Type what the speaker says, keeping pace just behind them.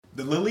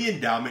The Lilly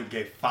Endowment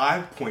gave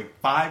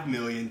 $5.5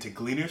 million to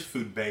Gleaners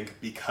Food Bank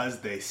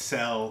because they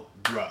sell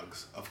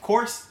drugs. Of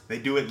course, they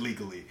do it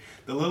legally.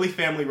 The Lilly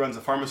family runs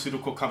a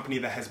pharmaceutical company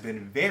that has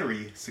been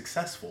very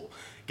successful.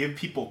 Give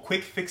people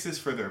quick fixes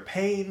for their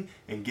pain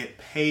and get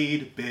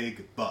paid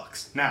big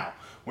bucks. Now,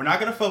 we're not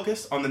going to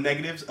focus on the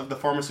negatives of the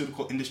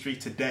pharmaceutical industry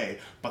today,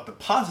 but the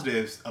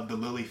positives of the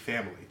Lilly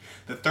family.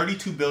 The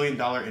 $32 billion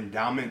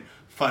endowment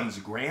funds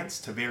grants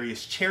to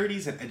various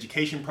charities and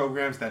education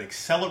programs that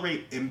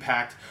accelerate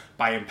impact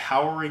by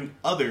empowering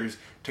others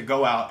to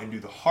go out and do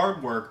the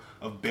hard work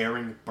of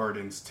bearing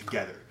burdens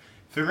together.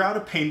 Figure out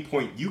a pain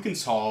point you can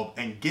solve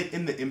and get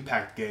in the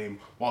impact game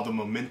while the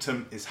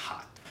momentum is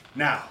hot.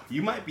 Now,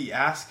 you might be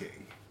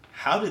asking,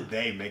 how did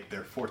they make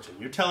their fortune?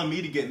 You're telling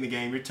me to get in the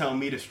game, you're telling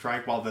me to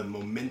strike while the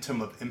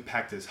momentum of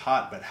impact is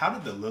hot, but how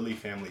did the Lilly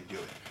family do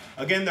it?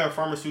 Again, they're a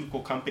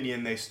pharmaceutical company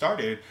and they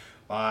started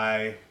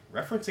by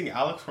referencing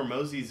Alex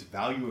Hormozi's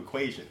value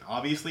equation.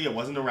 Obviously, it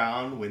wasn't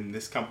around when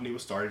this company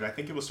was started. I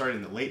think it was started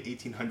in the late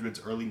 1800s,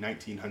 early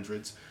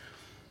 1900s.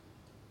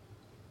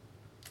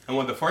 And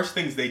one of the first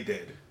things they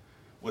did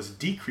was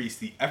decrease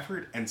the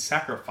effort and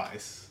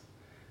sacrifice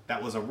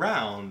that was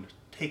around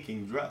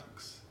taking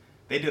drugs.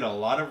 They did a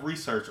lot of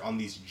research on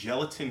these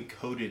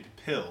gelatin-coated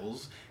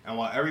pills, and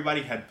while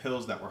everybody had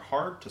pills that were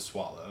hard to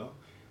swallow,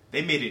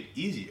 they made it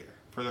easier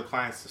for their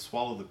clients to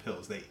swallow the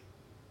pills. They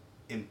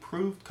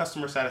improved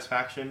customer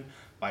satisfaction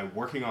by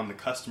working on the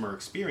customer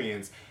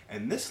experience,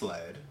 and this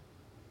led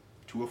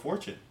to a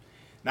fortune.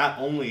 Not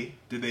only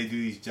did they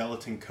do these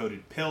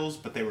gelatin-coated pills,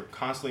 but they were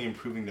constantly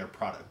improving their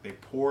product. They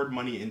poured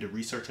money into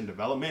research and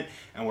development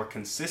and were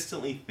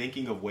consistently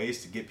thinking of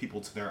ways to get people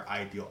to their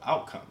ideal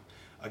outcome.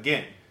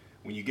 Again,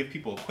 when you give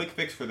people a quick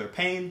fix for their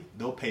pain,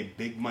 they'll pay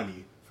big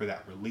money for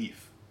that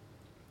relief.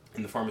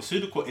 In the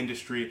pharmaceutical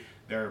industry,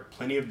 there are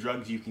plenty of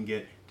drugs you can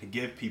get to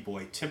give people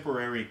a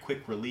temporary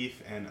quick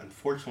relief and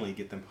unfortunately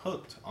get them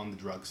hooked on the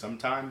drug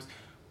sometimes,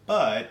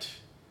 but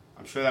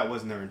I'm sure that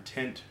wasn't their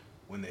intent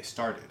when they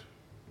started.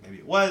 Maybe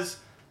it was,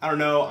 I don't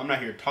know, I'm not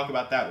here to talk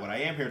about that. What I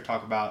am here to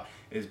talk about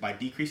is by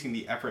decreasing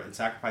the effort and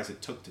sacrifice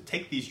it took to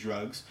take these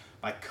drugs,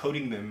 by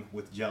coating them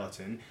with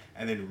gelatin,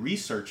 and then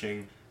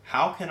researching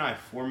how can I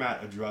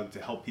format a drug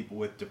to help people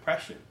with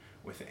depression,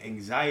 with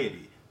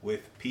anxiety,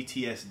 with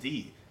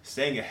PTSD,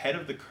 staying ahead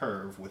of the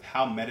curve with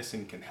how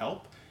medicine can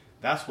help.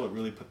 That's what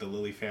really put the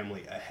Lilly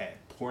family ahead,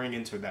 pouring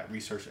into that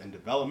research and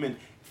development,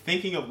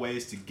 thinking of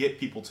ways to get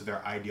people to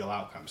their ideal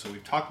outcome. So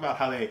we've talked about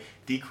how they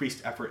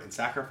decreased effort and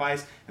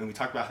sacrifice, and we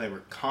talked about how they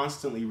were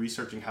constantly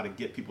researching how to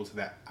get people to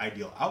that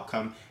ideal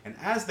outcome. And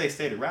as they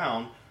stayed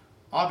around,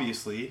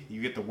 obviously,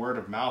 you get the word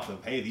of mouth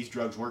of, hey, these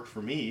drugs work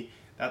for me.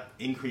 That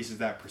increases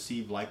that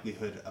perceived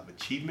likelihood of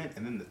achievement.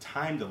 And then the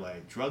time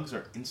delay. Drugs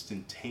are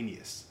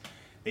instantaneous.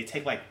 They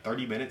take like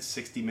 30 minutes,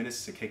 60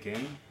 minutes to kick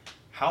in.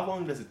 How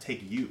long does it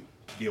take you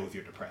to deal with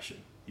your depression,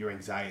 your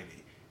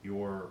anxiety,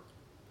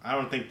 I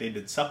don't think they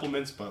did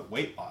supplements, but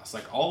weight loss?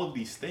 Like all of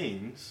these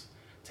things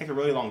take a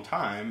really long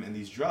time, and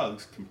these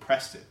drugs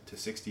compressed it to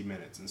 60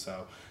 minutes. And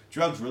so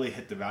drugs really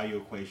hit the value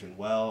equation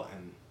well,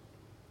 and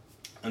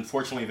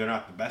unfortunately they're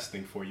not the best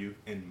thing for you,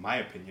 in my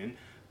opinion.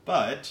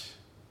 But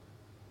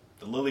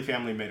the Lilly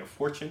family made a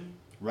fortune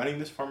running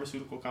this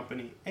pharmaceutical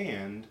company,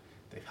 and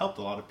they've helped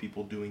a lot of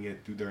people doing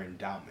it through their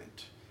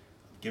endowment,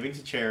 giving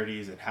to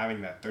charities and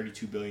having that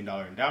 $32 billion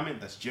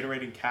endowment that's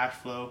generating cash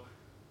flow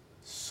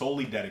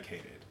solely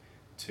dedicated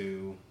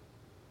to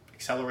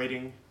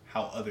accelerating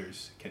how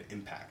others can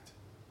impact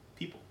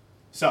people.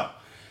 So,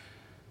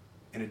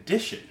 in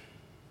addition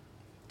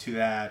to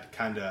that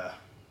kind of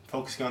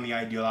focusing on the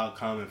ideal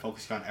outcome and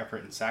focusing on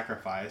effort and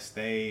sacrifice,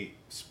 they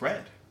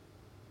spread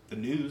the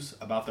news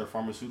about their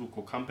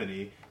pharmaceutical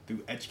company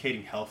through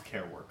educating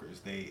healthcare workers.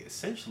 They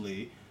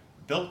essentially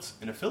built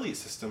an affiliate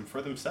system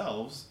for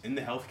themselves in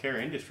the healthcare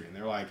industry. And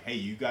they're like, hey,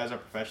 you guys are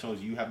professionals,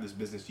 you have this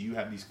business, you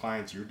have these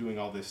clients, you're doing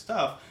all this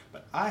stuff,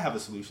 but I have a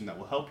solution that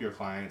will help your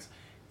clients,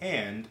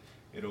 and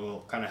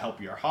it'll kind of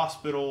help your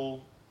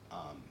hospital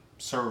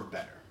serve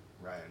better,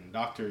 right? And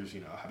doctors,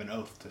 have an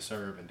oath to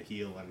serve and to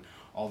heal and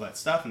all that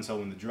stuff. And so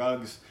when the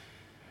drugs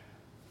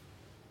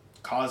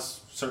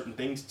cause certain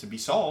things to be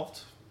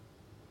solved,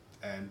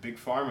 and Big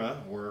Pharma,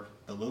 or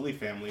the Lilly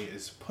family,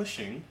 is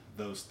pushing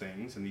those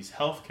things, and these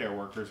healthcare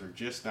workers are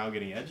just now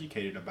getting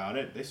educated about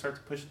it, they start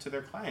to push it to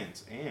their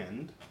clients.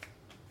 And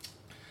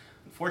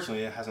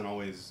unfortunately, it hasn't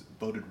always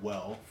boded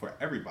well for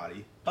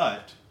everybody,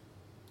 but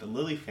the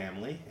Lilly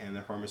family and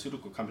their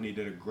pharmaceutical company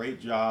did a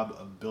great job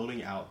of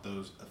building out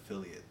those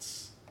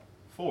affiliates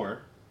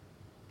for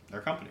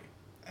their company.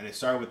 And it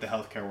started with the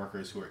healthcare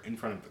workers who are in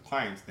front of the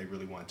clients they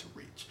really wanted to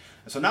reach.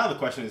 And so now the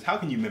question is, how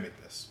can you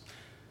mimic this?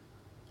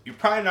 You're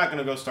probably not going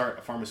to go start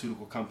a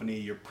pharmaceutical company.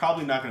 You're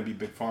probably not going to be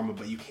Big Pharma,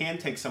 but you can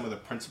take some of the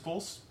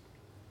principles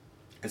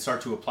and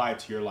start to apply it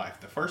to your life.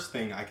 The first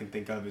thing I can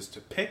think of is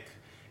to pick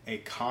a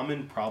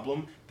common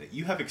problem that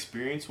you have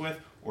experience with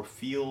or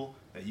feel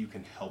that you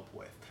can help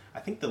with. I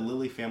think the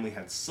Lilly family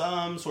had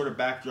some sort of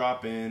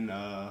backdrop in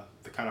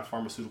the kind of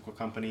pharmaceutical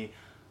company.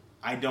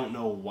 I don't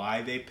know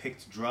why they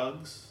picked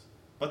drugs,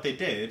 but they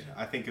did.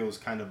 I think it was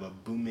kind of a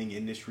booming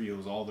industry. It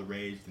was all the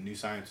rage. The new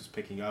science was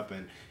picking up,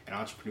 and an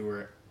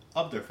entrepreneur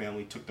of their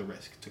family took the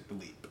risk, took the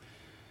leap.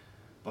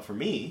 But for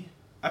me,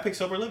 I picked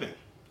sober living.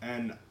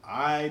 And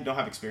I don't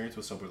have experience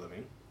with sober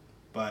living,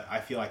 but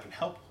I feel I can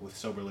help with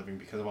sober living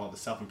because of all the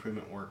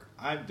self-improvement work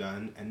I've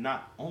done. And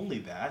not only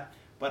that,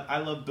 but I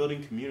love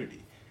building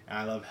community. And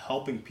I love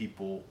helping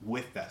people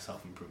with that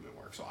self-improvement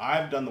work. So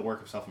I've done the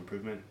work of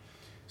self-improvement.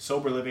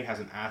 Sober living has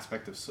an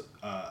aspect of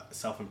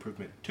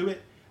self-improvement to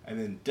it, and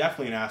then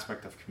definitely an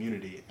aspect of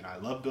community. And I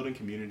love building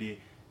community,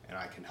 and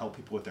I can help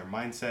people with their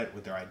mindset,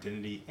 with their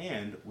identity,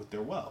 and with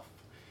their wealth.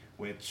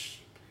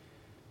 Which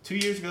 2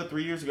 years ago,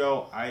 3 years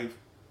ago, I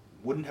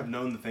wouldn't have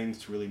known the things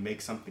to really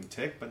make something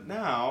tick. But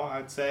now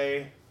I'd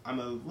say I'm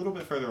a little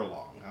bit further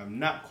along. I'm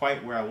not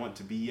quite where I want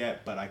to be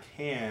yet, but I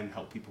can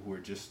help people who are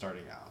just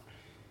starting out.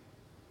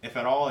 If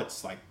at all,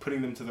 it's like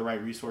putting them to the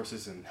right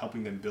resources and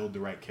helping them build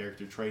the right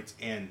character traits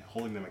and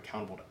holding them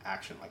accountable to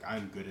action. Like,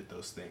 I'm good at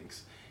those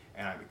things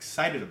and I'm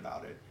excited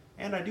about it.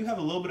 And I do have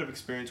a little bit of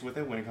experience with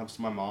it when it comes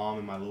to my mom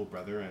and my little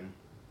brother, and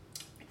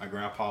my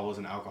grandpa was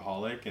an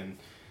alcoholic, and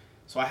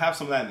so I have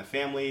some of that in the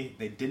family.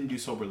 They didn't do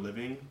sober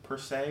living per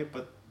se,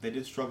 but they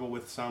did struggle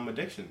with some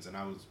addictions, and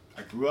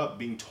I grew up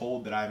being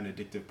told that I have an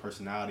addictive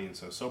personality, and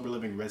so sober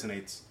living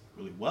resonates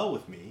really well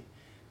with me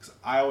because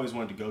I always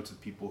wanted to go to the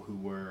people who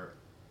were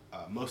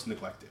most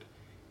neglected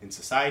in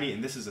society,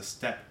 and this is a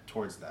step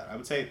towards that. I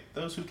would say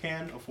those who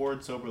can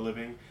afford sober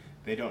living,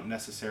 they don't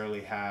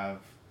necessarily have,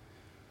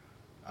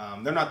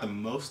 they're not the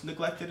most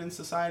neglected in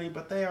society,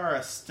 but they are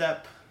a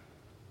step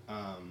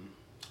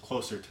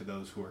closer to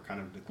those who are kind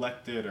of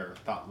neglected or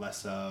thought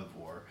less of,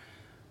 or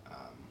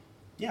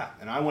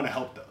and I want to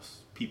help those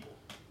people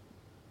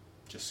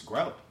just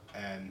grow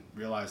and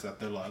realize that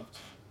they're loved,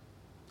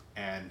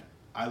 and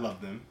I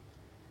love them,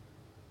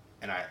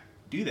 and I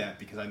do that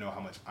because I know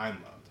how much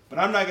I'm loved. But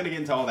I'm not going to get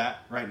into all that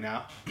right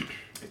now.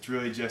 It's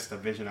really just a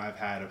vision I've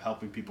had of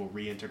helping people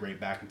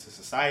reintegrate back into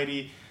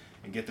society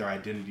and get their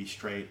identity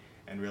straight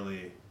and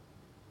really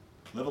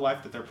live a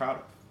life that they're proud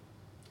of.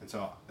 And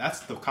so that's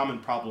the common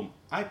problem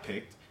I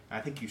picked. And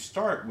I think you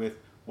start with,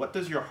 what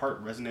does your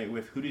heart resonate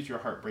with? Who does your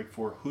heart break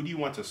for? Who do you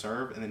want to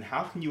serve? And then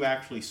how can you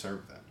actually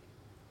serve them?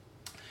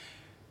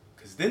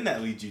 Because then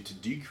that leads you to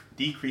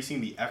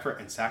decreasing the effort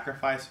and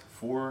sacrifice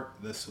for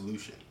the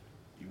solution.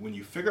 When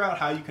you figure out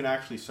how you can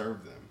actually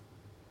serve them,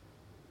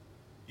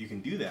 you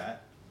can do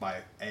that by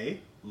A,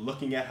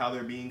 looking at how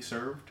they're being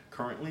served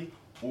currently,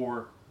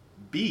 or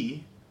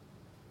B,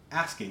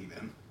 asking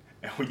them.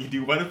 And when you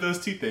do one of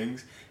those two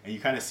things and you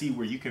kind of see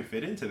where you can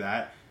fit into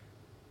that,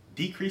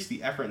 decrease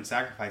the effort and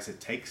sacrifice it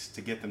takes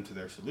to get them to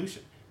their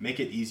solution. Make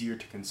it easier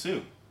to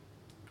consume.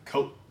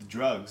 Coat the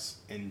drugs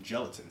in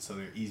gelatin so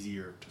they're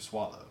easier to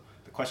swallow.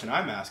 The question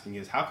I'm asking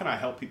is, how can I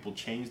help people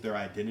change their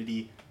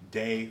identity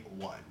day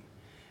one?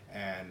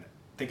 And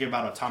thinking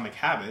about Atomic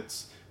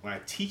Habits, when I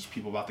teach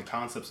people about the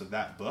concepts of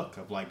that book,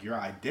 of like, your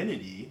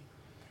identity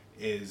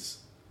is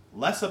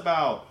less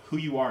about who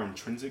you are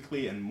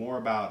intrinsically and more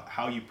about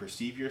how you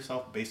perceive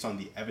yourself based on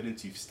the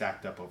evidence you've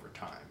stacked up over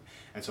time.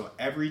 And so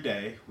every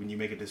day when you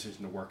make a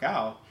decision to work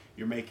out,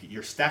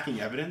 you're stacking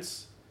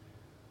evidence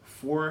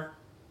for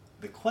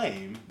the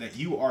claim that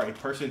you are a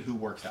person who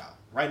works out.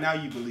 Right now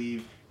you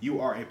believe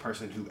you are a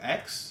person who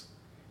X,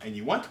 and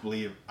you want to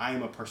believe I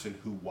am a person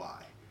who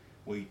Y.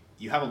 Well,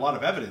 you have a lot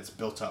of evidence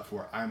built up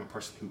for I am a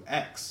person who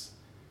X.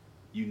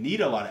 You need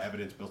a lot of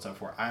evidence built up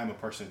for I am a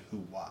person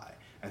who Y.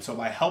 And so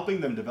by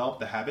helping them develop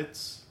the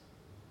habits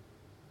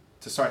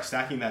to start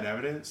stacking that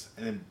evidence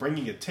and then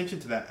bringing attention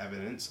to that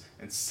evidence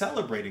and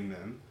celebrating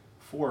them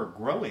for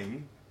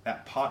growing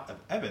that pot of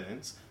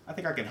evidence, I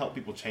think I can help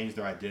people change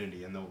their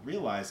identity, and they'll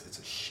realize it's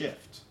a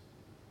shift.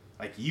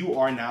 Like, you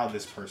are now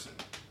this person,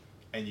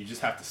 and you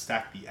just have to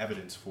stack the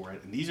evidence for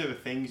it. And these are the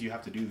things you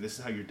have to do. This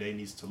is how your day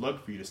needs to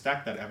look for you to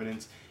stack that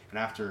evidence. And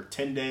after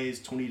 10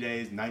 days, 20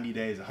 days, 90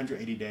 days,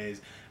 180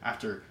 days,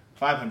 after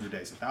 500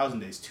 days, 1,000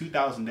 days,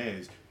 2,000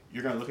 days,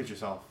 you're going to look at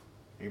yourself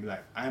and you'll be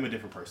like, I am a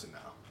different person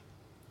now.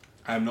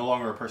 I am no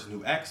longer a person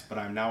who X, but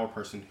I'm now a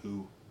person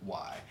who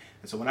Y.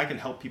 And so when I can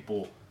help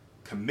people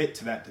commit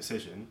to that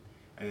decision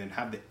and then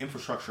have the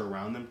infrastructure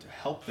around them to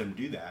help them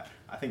do that,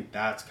 I think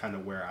that's kind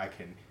of where I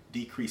can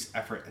decrease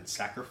effort and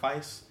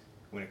sacrifice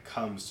when it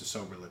comes to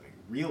sober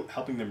living.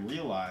 Helping them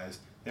realize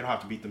they don't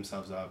have to beat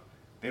themselves up,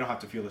 they don't have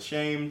to feel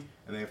ashamed,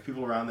 and they have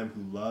people around them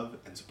who love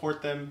and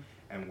support them,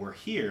 and we're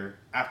here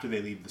after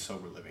they leave the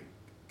sober living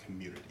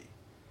community.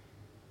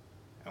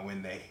 And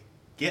when they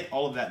get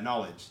all of that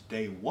knowledge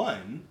day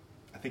one,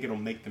 I think it'll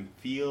make them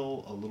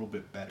feel a little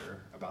bit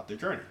better about their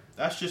journey.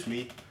 That's just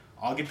me.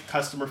 I'll get the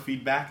customer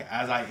feedback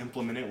as I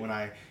implement it when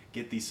I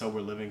get these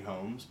sober living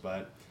homes.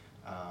 But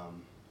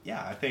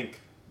I think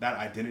that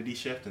identity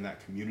shift and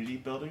that community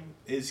building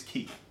is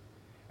key.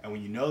 And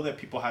when you know that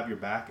people have your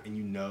back and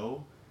you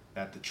know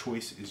that the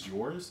choice is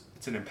yours,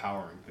 it's an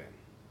empowering thing.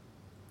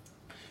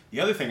 The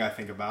other thing I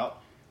think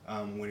about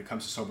when it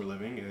comes to sober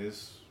living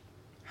is,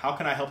 how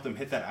can I help them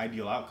hit that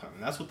ideal outcome?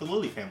 And that's what the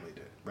Lilly family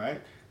did,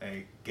 right?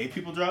 They gave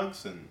people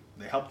drugs and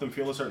they helped them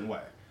feel a certain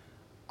way.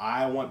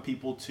 I want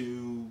people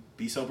to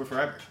be sober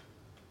forever.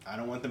 I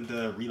don't want them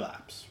to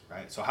relapse,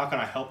 right? So how can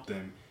I help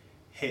them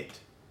hit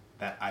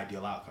that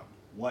ideal outcome?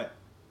 What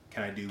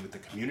can I do with the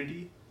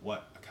community?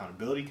 What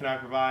accountability can I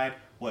provide?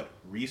 What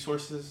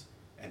resources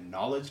and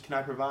knowledge can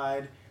I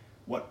provide?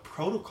 What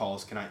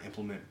protocols can I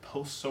implement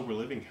post sober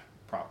living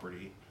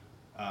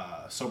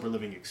sober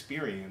living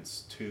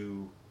experience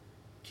to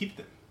keep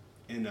them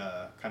in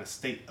a kind of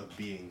state of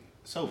being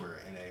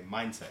sober, in a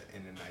mindset,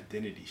 in an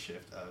identity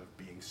shift of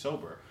being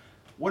sober?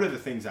 What are the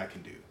things I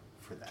can do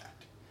for that?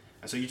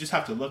 And so you just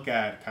have to look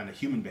at kind of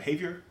human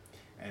behavior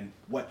and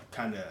what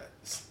kind of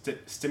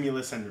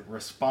stimulus and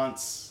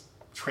response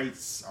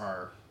traits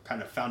are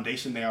kind of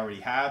foundation they already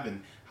have,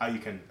 and how you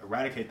can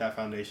eradicate that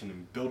foundation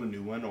and build a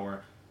new one,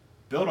 or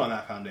build on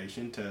that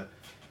foundation to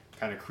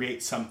kind of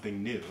create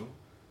something new.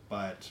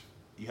 But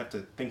you have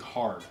to think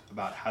hard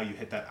about how you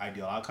hit that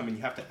ideal outcome, and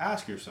you have to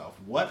ask yourself,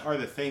 what are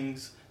the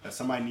things that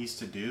somebody needs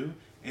to do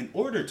in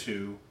order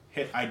to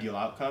hit ideal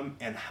outcome,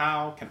 and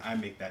how can I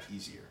make that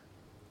easier?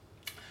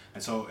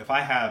 And so if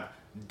I have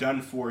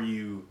done for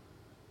you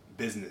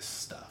business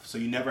stuff, so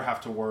you never have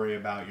to worry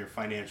about your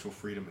financial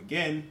freedom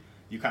again,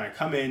 you kind of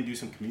come in, do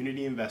some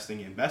community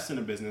investing, invest in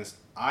a business,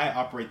 I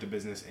operate the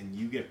business and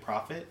you get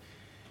profit,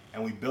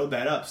 and we build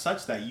that up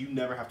such that you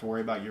never have to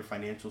worry about your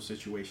financial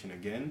situation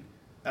again,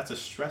 that's a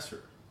stressor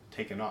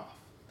taken off.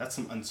 That's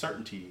some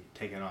uncertainty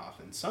taken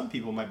off. And some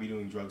people might be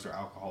doing drugs or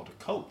alcohol to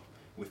cope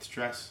with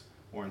stress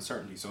or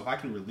uncertainty. So if I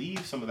can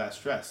relieve some of that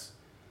stress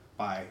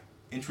by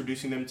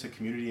introducing them to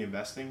community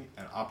investing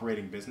and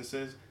operating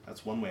businesses,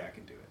 that's one way I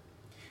can do it.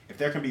 If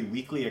there can be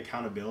weekly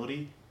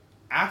accountability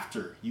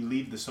after you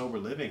leave the sober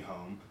living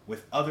home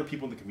with other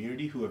people in the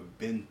community who have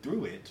been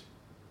through it,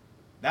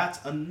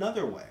 that's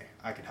another way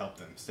I can help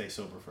them stay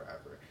sober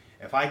forever.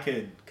 If I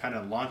could kind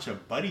of launch a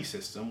buddy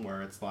system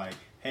where it's like,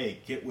 hey,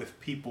 get with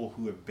people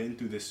who have been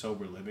through this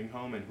sober living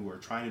home and who are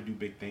trying to do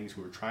big things,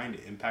 who are trying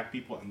to impact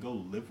people, and go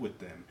live with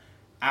them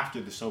after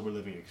the sober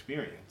living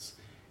experience.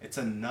 It's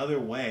another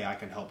way I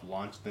can help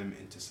launch them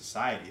into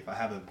society. If I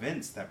have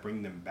events that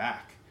bring them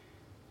back,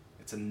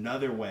 it's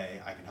another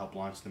way I can help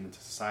launch them into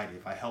society.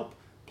 If I help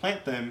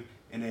plant them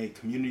in a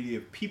community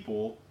of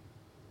people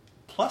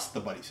plus the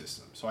buddy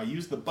system. So I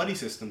use the buddy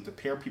system to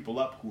pair people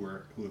up who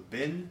have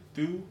been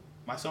through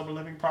my sober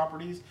living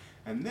properties,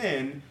 and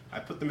then I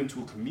put them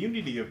into a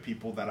community of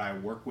people that I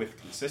work with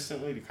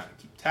consistently to kind of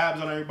keep tabs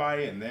on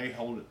everybody, and they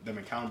hold them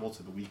accountable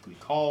to the weekly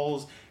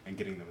calls and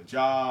getting them a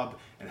job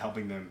and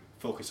helping them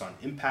focus on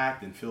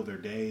impact and fill their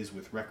days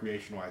with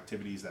recreational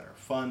activities that are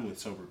fun with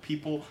sober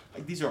people.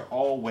 Like, these are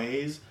all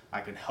ways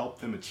I can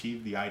help them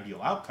achieve the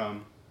ideal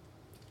outcome,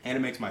 and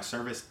it makes my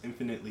service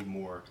infinitely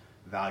more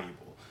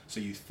valuable. So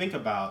you think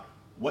about,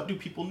 what do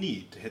people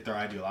need to hit their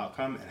ideal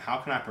outcome, and how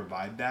can I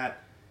provide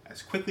that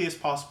as quickly as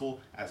possible,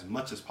 as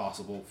much as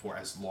possible, for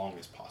as long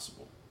as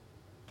possible.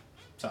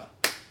 So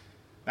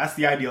that's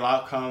the ideal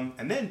outcome.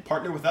 And then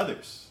partner with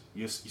others.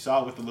 You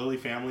saw it with the Lilly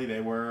family. They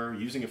were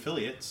using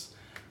affiliates.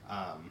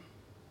 And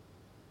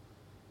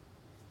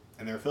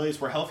their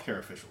affiliates were healthcare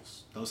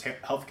officials. Those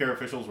healthcare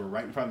officials were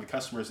right in front of the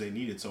customers they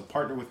needed. So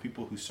partner with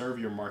people who serve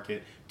your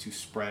market to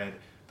spread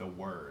the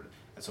word.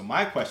 And so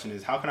my question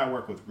is, how can I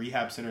work with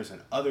rehab centers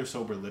and other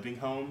sober living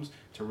homes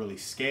to really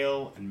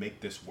scale and make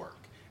this work?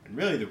 And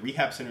really, the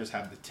rehab centers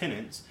have the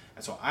tenants,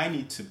 and so I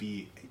need to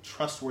be a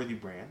trustworthy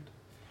brand.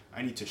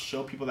 I need to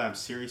show people that I'm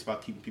serious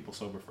about keeping people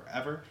sober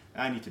forever,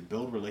 and I need to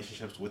build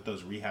relationships with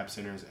those rehab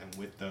centers and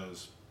with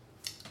those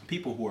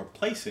people who are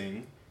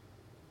placing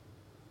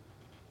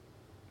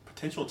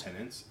potential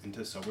tenants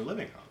into sober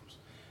living homes.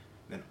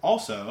 Then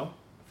also,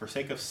 for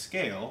sake of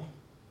scale,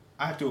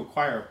 I have to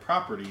acquire a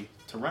property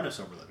to run a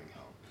sober living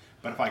home.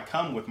 But if I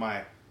come with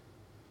my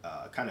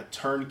kind of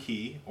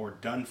turnkey or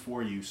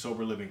done-for-you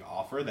sober living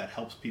offer that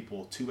helps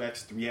people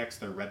 2x, 3x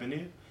their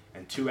revenue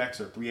and 2x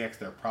or 3x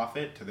their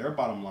profit to their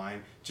bottom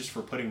line just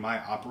for putting my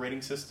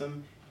operating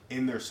system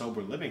in their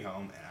sober living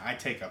home, and I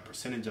take a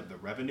percentage of the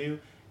revenue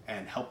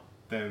and help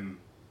them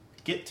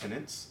get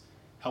tenants,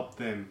 help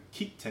them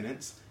keep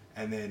tenants,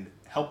 and then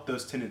help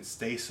those tenants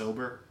stay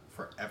sober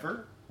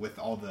forever with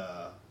all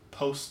the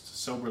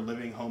post-sober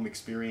living home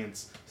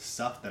experience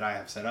stuff that I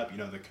have set up,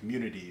 the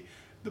community,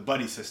 the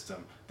buddy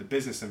system, the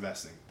business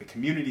investing, the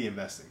community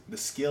investing, the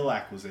skill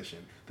acquisition,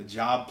 the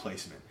job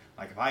placement.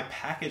 Like, if I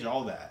package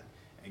all that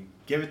and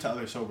give it to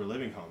other sober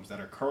living homes that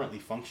are currently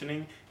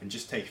functioning and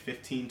just take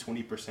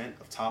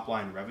 15-20% of top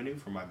line revenue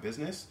from my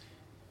business,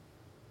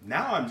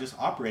 now I'm just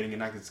operating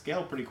and I can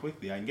scale pretty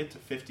quickly. I can get to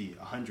 50,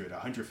 100,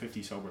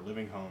 150 sober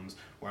living homes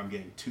where I'm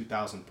getting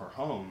 2,000 per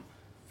home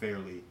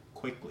fairly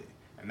quickly.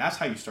 And that's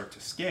how you start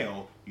to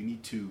scale. You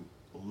need to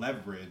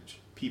leverage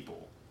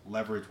people.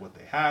 Leverage what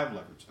they have,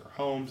 leverage their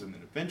homes, and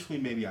then eventually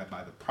maybe I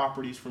buy the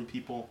properties from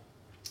people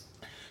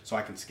so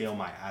I can scale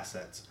my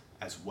assets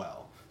as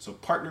well. So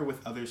partner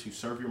with others who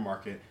serve your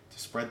market to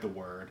spread the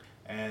word,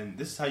 and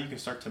this is how you can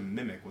start to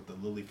mimic what the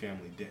Lilly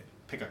family did.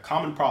 Pick a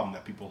common problem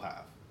that people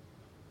have.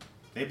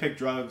 They pick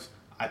drugs,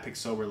 I pick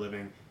sober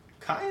living.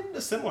 Kind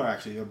of similar,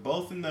 actually. They're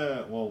both in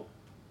the,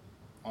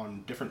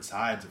 on different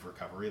sides of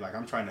recovery. Like,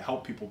 I'm trying to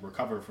help people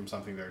recover from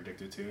something they're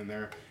addicted to, and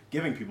they're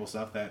giving people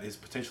stuff that is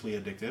potentially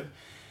addictive.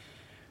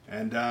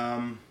 And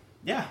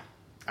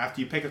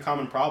after you pick a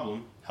common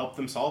problem, help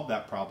them solve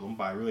that problem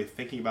by really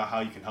thinking about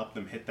how you can help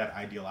them hit that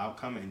ideal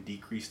outcome and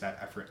decrease that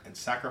effort and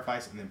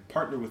sacrifice, and then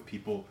partner with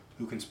people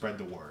who can spread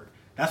the word.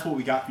 That's what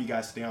we got for you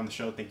guys today on the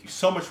show. Thank you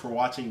so much for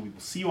watching. We will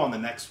see you on the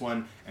next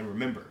one. And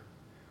remember,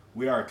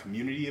 we are a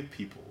community of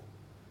people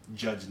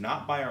judged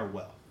not by our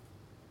wealth,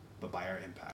 but by our impact.